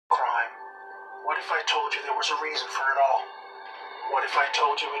What if I told you there was a reason for it all? What if I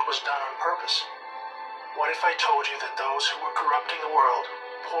told you it was done on purpose? What if I told you that those who were corrupting the world,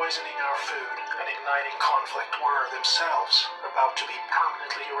 poisoning our food, and igniting conflict were themselves about to be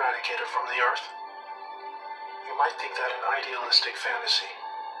permanently eradicated from the earth? You might think that an idealistic fantasy.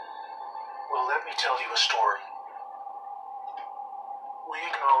 Well, let me tell you a story. We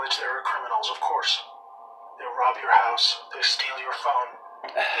acknowledge there are criminals, of course. They'll rob your house, they'll steal your phone.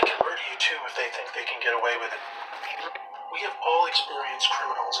 They can murder you too if they think they can get away with it. We have all experienced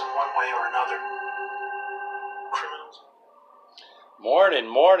criminals in one way or another. Criminals.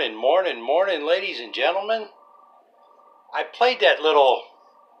 Morning, ladies and gentlemen. I played that little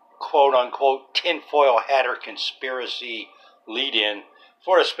quote-unquote tinfoil hatter conspiracy lead-in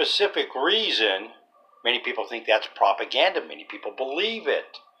for a specific reason. Many people think that's propaganda. Many people believe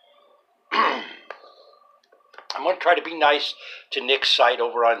it. I'm going to try to be nice to Nick's site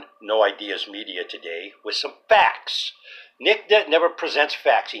over on No Ideas Media today with some facts. Nick never presents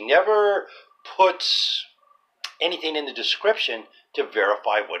facts. He never puts anything in the description to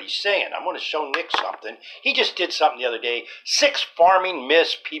verify what he's saying. I'm going to show Nick something. He just did something the other day. 6 farming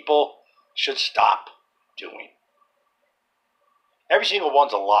myths people should stop doing. Every single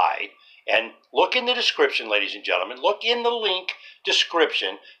one's a lie. And look in the description, ladies and gentlemen. Look in the link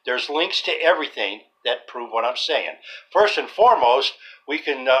description. There's links to everything that prove what I'm saying. First and foremost, we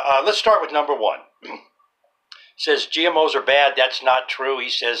can, let's start with number 1. Says GMOs are bad. That's not true. He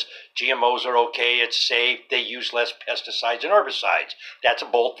says GMOs are okay. It's safe. They use less pesticides and herbicides. That's a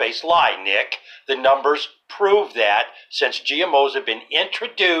bold-faced lie, Nick. The numbers prove that since GMOs have been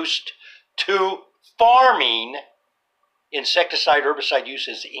introduced to farming, insecticide herbicide use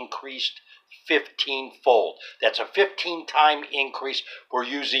has increased 15-fold. That's a 15-time increase. We're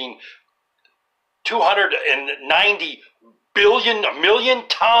using 290 million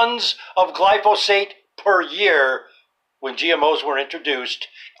tons of glyphosate per year. When GMOs were introduced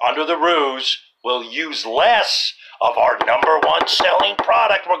under the ruse, we'll use less of our number 1 selling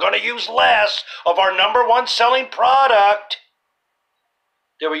product. We're going to use less of our number 1 selling product.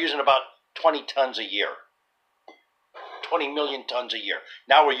 They were using about 20 tons a year. 20 million tons a year.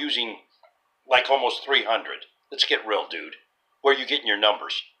 Now we're using like almost 300. Let's get real, dude. Where are you getting your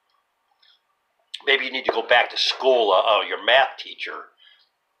numbers? Maybe you need to go back to school, your math teacher.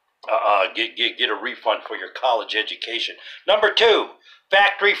 Get a refund for your college education. Number 2,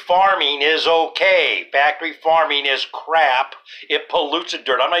 factory farming is okay. Factory farming is crap. It pollutes the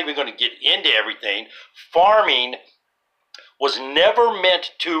dirt. I'm not even going to get into everything. Farming was never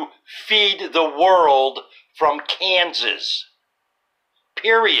meant to feed the world from Kansas.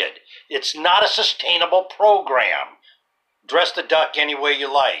 Period. It's not a sustainable program. Dress the duck any way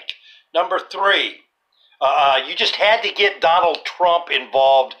you like. Number 3, you just had to get Donald Trump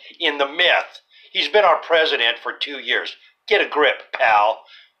involved in the myth. He's been our president for 2 years. Get a grip, pal.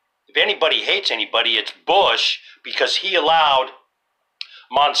 If anybody hates anybody, it's Bush, because he allowed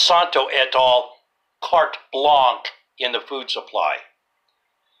Monsanto et al. Carte blanche in the food supply.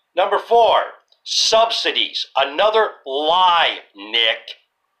 Number 4, subsidies. Another lie, Nick.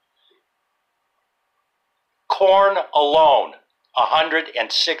 Corn alone,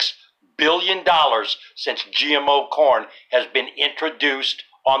 $106 billion since GMO corn has been introduced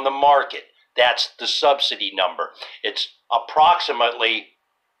on the market. That's the subsidy number. It's approximately,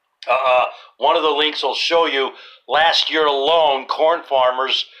 one of the links will show you, last year alone, corn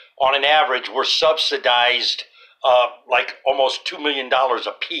farmers on an average were subsidized like almost $2 million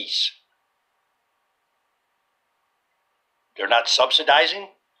a piece. They're not subsidizing?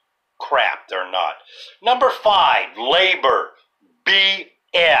 Crap, they're not. Number 5, labor.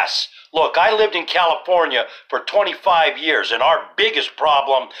 BS. Look, I lived in California for 25 years, and our biggest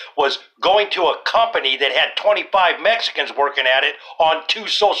problem was going to a company that had 25 Mexicans working at it on 2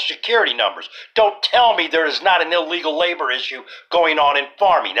 Social Security numbers. Don't tell me there is not an illegal labor issue going on in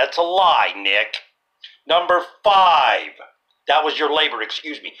farming. That's a lie, Nick. Number 5. That was your labor,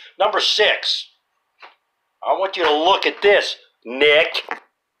 excuse me. Number 6. I want you to look at this, Nick.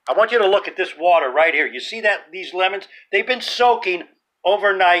 I want you to look at this water right here. You see that, these lemons? They've been soaking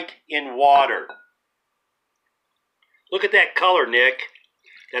overnight in water. Look at that color, Nick.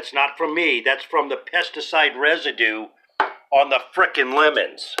 That's not from me. That's from the pesticide residue on the frickin'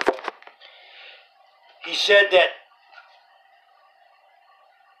 lemons. He said that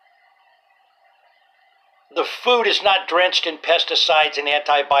the food is not drenched in pesticides and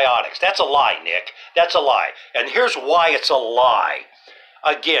antibiotics. That's a lie, Nick. That's a lie. And here's why it's a lie.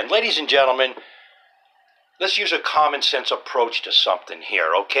 Again, ladies and gentlemen, let's use a common sense approach to something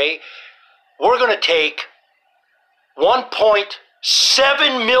here, okay? We're going to take 1.5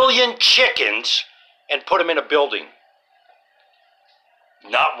 7 million chickens and put them in a building.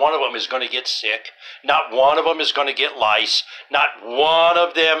 Not one of them is going to get sick. Not one of them is going to get lice. Not one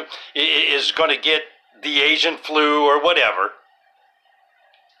of them is going to get the Asian flu or whatever.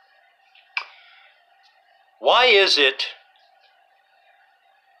 Why is it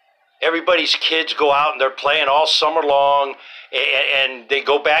everybody's kids go out and they're playing all summer long, and they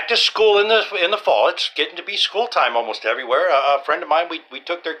go back to school in the fall? It's getting to be school time almost everywhere. A friend of mine, we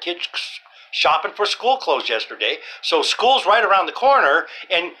took their kids shopping for school clothes yesterday. So school's right around the corner,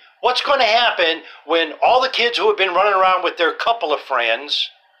 and what's going to happen when all the kids who have been running around with their couple of friends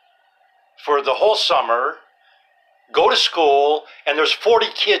for the whole summer go to school, and there's 40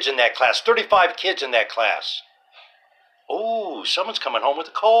 kids in that class, 35 kids in that class? Oh, someone's coming home with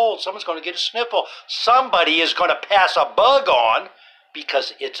a cold. Someone's going to get a sniffle. Somebody is going to pass a bug on,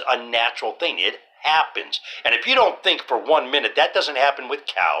 because it's a natural thing. It happens. And if you don't think for 1 minute that doesn't happen with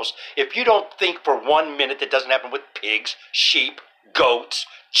cows, if you don't think for 1 minute that doesn't happen with pigs, sheep, goats,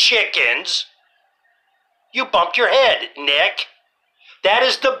 chickens, you bumped your head, Nick. That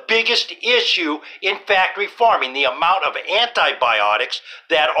is the biggest issue in factory farming, the amount of antibiotics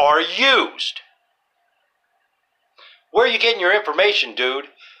that are used. Where are you getting your information, dude?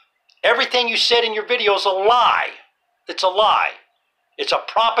 Everything you said in your video is a lie. It's a lie. It's a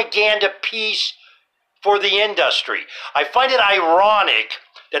propaganda piece for the industry. I find it ironic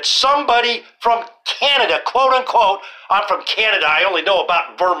that somebody from Canada, quote unquote, I'm from Canada, I only know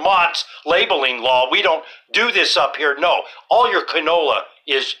about Vermont's labeling law. We don't do this up here. No, all your canola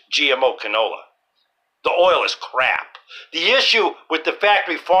is GMO canola. The oil is crap. The issue with the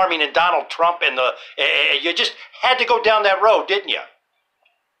factory farming and Donald Trump and you just had to go down that road, didn't you?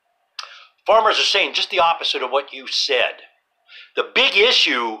 Farmers are saying just the opposite of what you said. The big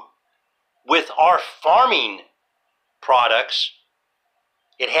issue with our farming products,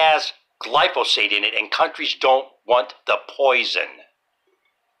 it has glyphosate in it, and countries don't want the poison.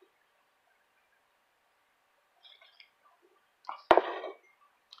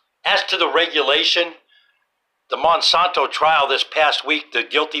 As to the regulation, the Monsanto trial this past week, the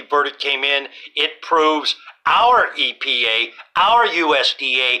guilty verdict came in. It proves our EPA, our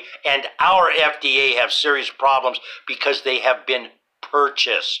USDA, and our FDA have serious problems because they have been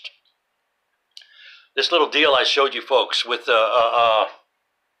purchased. This little deal I showed you folks with that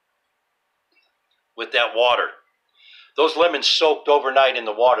water. Those lemons soaked overnight in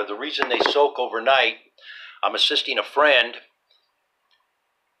the water. The reason they soak overnight, I'm assisting a friend.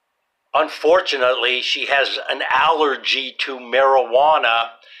 Unfortunately, she has an allergy to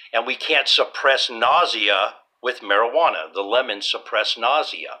marijuana, and we can't suppress nausea with marijuana. The lemons suppress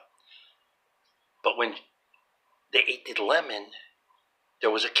nausea. But when they ate the lemon,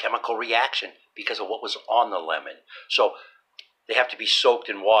 there was a chemical reaction because of what was on the lemon. So they have to be soaked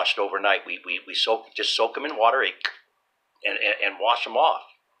and washed overnight. We just soak them in water and wash them off.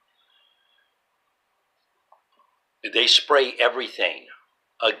 They spray everything.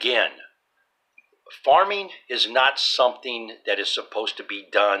 Again, farming is not something that is supposed to be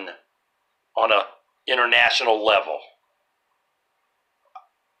done on an international level.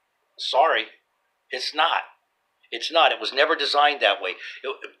 Sorry, it's not. It's not. It was never designed that way.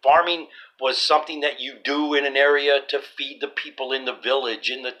 Farming was something that you do in an area to feed the people in the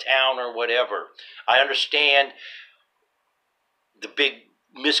village, in the town, or whatever. I understand the big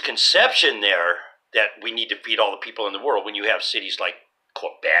misconception there that we need to feed all the people in the world when you have cities like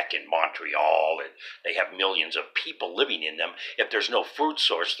Quebec and Montreal, and they have millions of people living in them. If there's no food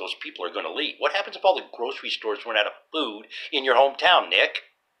source, those people are going to leave. What happens if all the grocery stores run out of food in your hometown, Nick?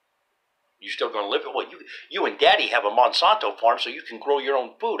 You still going to live it? Well, you and Daddy have a Monsanto farm, so you can grow your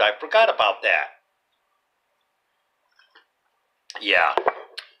own food. I forgot about that. Yeah,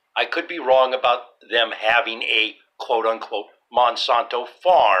 I could be wrong about them having a quote-unquote Monsanto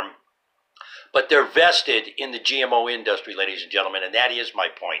farm, but they're vested in the GMO industry, ladies and gentlemen, and that is my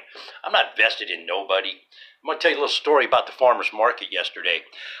point. I'm not vested in nobody. I'm going to tell you a little story about the farmer's market yesterday.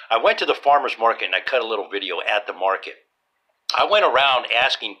 I went to the farmer's market, and I cut a little video at the market. I went around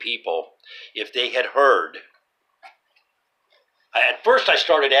asking people if they had heard. At first, I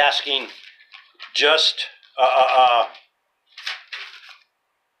started asking just, I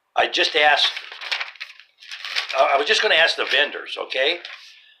was just going to ask the vendors, okay?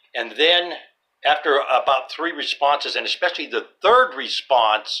 And then after about 3 responses, and especially the third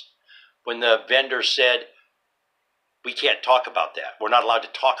response, when the vendor said, we can't talk about that. We're not allowed to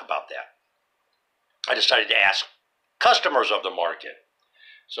talk about that. I decided to ask customers of the market.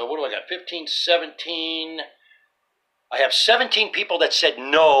 So what do I got? 15, 17. I have 17 people that said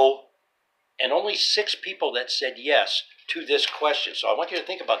no, and only 6 people that said yes to this question. So I want you to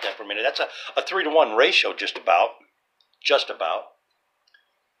think about that for a minute. That's a 3-to-1 ratio, just about. Just about.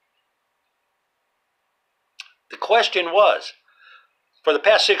 The question was, for the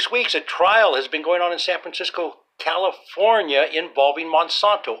past 6 weeks, a trial has been going on in San Francisco, California, involving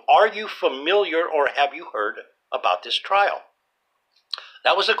Monsanto. Are you familiar or have you heard about this trial?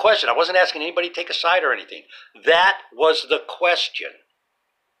 That was the question. I wasn't asking anybody to take a side or anything. That was the question.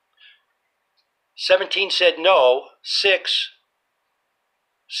 17 said no, 6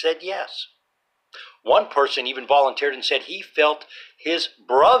 said yes. One person even volunteered and said he felt his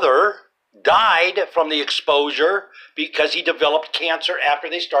brother died from the exposure because he developed cancer after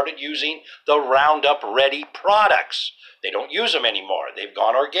they started using the Roundup Ready products. They don't use them anymore. They've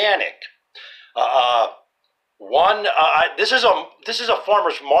gone organic. This is a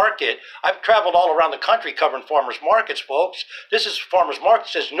farmer's market. I've traveled all around the country covering farmers markets, folks. This is farmers market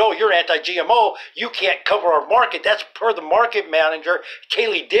says, no, you're anti-GMO. You can't cover our market. That's per the market manager,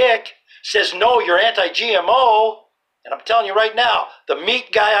 Kaylee Dick, says, no, you're anti-GMO. And I'm telling you right now, the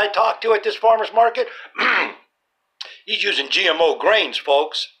meat guy I talked to at this farmer's market, he's using GMO grains,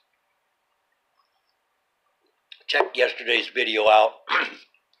 folks. Check yesterday's video out.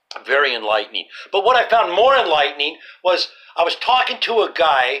 Very enlightening. But what I found more enlightening was I was talking to a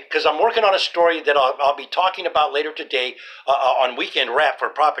guy, because I'm working on a story that I'll be talking about later today on Weekend Wrap for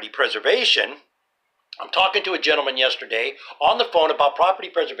Property Preservation. I'm talking to a gentleman yesterday on the phone about property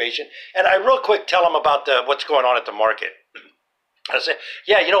preservation, and I real quick tell him about what's going on at the market. I said,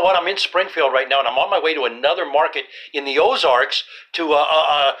 yeah, you know what, I'm in Springfield right now, and I'm on my way to another market in the Ozarks to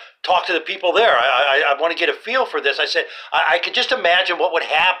talk to the people there. I want to get a feel for this. I said, I could just imagine what would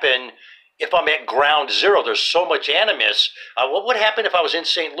happen if I'm at ground zero. There's so much animus. What would happen if I was in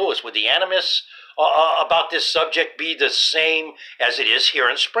St. Louis? Would the animus about this subject be the same as it is here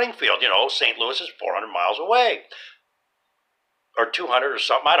in Springfield? You know, St. Louis is 400 miles away, or 200 or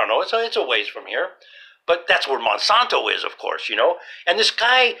something. I don't know. It's a ways from here. But that's where Monsanto is, of course, you know. And this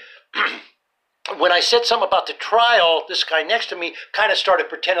guy, when I said something about the trial, this guy next to me kind of started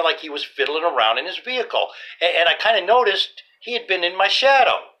pretending like he was fiddling around in his vehicle. And I kind of noticed he had been in my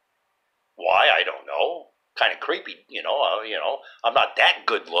shadow. Why? I don't know. Kind of creepy, you know. I'm not that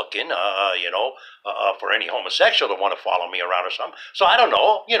good looking, for any homosexual to want to follow me around or something. So I don't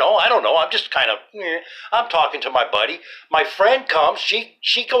know, I don't know. I'm just kind of, I'm talking to my buddy. My friend comes, she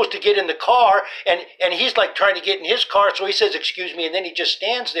goes to get in the car, and he's like trying to get in his car, so he says, excuse me, and then he just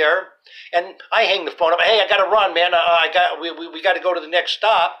stands there, and I hang the phone up. Hey, I got to run, man. We got to go to the next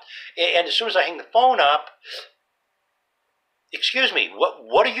stop. And as soon as I hang the phone up, excuse me,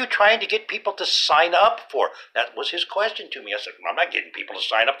 what are you trying to get people to sign up for? That was his question to me. I said, I'm not getting people to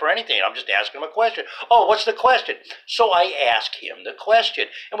sign up for anything. I'm just asking them a question. Oh, what's the question? So I asked him the question.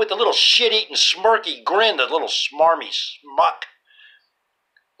 And with the little shit-eating, smirky grin, the little smarmy smuck,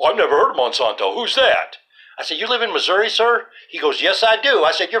 well, I've never heard of Monsanto. Who's that? I said, you live in Missouri, sir? He goes, yes, I do.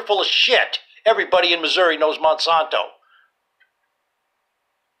 I said, you're full of shit. Everybody in Missouri knows Monsanto.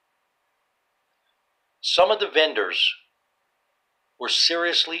 Some of the vendors were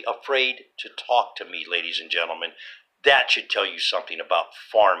seriously afraid to talk to me, ladies and gentlemen. That should tell you something about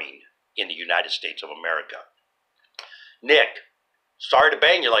farming in the United States of America. Nick, sorry to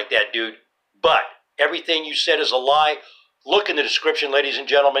bang you like that, dude, but everything you said is a lie. Look in the description, ladies and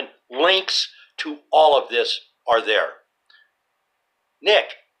gentlemen. Links to all of this are there.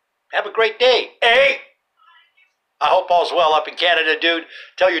 Nick, have a great day. Hey! I hope all's well up in Canada, dude.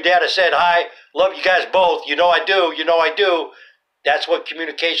 Tell your dad I said hi. Love you guys both. You know I do. You know I do. That's what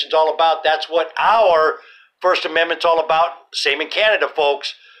communication's all about. That's what our First Amendment's all about. Same in Canada,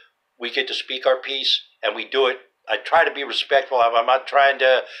 folks. We get to speak our piece, and we do it. I try to be respectful. I'm not trying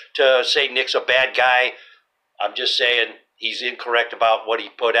to say Nick's a bad guy. I'm just saying he's incorrect about what he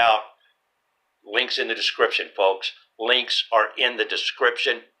put out. Links in the description, folks. Links are in the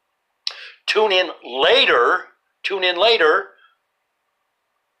description. Tune in later.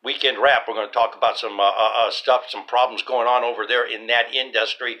 Weekend Wrap. We're going to talk about some stuff, some problems going on over there in that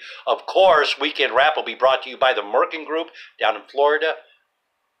industry. Of course, Weekend Wrap will be brought to you by the Merkin Group down in Florida.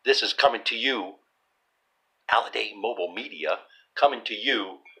 This is coming to you, Aladay Mobile Media, coming to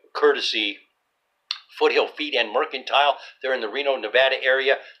you courtesy Foothill Feed and Mercantile. They're in the Reno, Nevada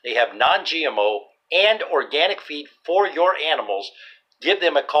area. They have non-GMO and organic feed for your animals. Give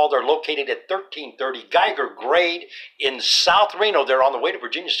them a call. They're located at 1330 Geiger Grade in South Reno. They're on the way to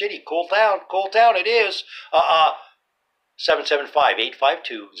Virginia City. Cool town it is.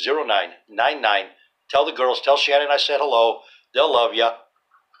 775-852-0999. Tell the girls, tell Shannon I said hello. They'll love you.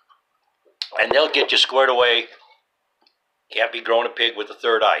 And they'll get you squared away. Can't be growing a pig with a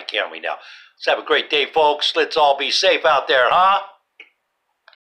third eye, can we now? Let's have a great day, folks. Let's all be safe out there, huh?